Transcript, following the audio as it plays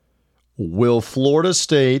Will Florida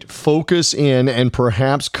State focus in and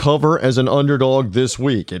perhaps cover as an underdog this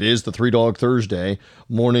week? It is the Three Dog Thursday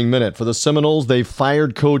Morning Minute. For the Seminoles, they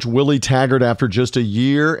fired Coach Willie Taggart after just a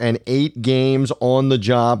year and 8 games on the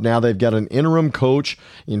job. Now they've got an interim coach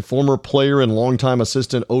in former player and longtime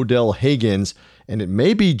assistant Odell Higgins, and it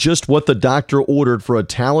may be just what the doctor ordered for a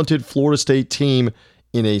talented Florida State team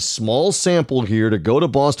in a small sample here to go to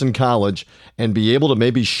Boston College and be able to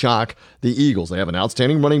maybe shock the Eagles. They have an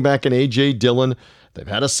outstanding running back in A.J. Dillon. They've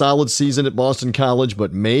had a solid season at Boston College,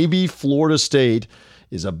 but maybe Florida State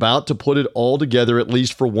is about to put it all together, at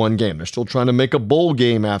least for one game. They're still trying to make a bowl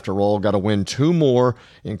game after all. Got to win 2 more,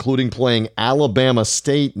 including playing Alabama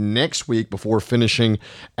State next week before finishing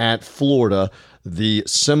at Florida. The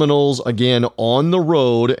Seminoles, again, on the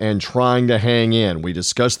road and trying to hang in. We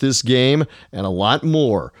discussed this game and a lot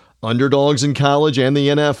more. Underdogs in college and the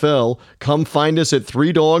NFL. Come find us at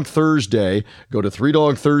 3 Dog Thursday. Go to 3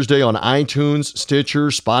 Dog Thursday on iTunes, Stitcher,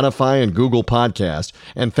 Spotify, and Google Podcasts.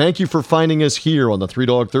 And thank you for finding us here on the 3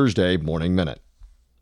 Dog Thursday Morning Minute.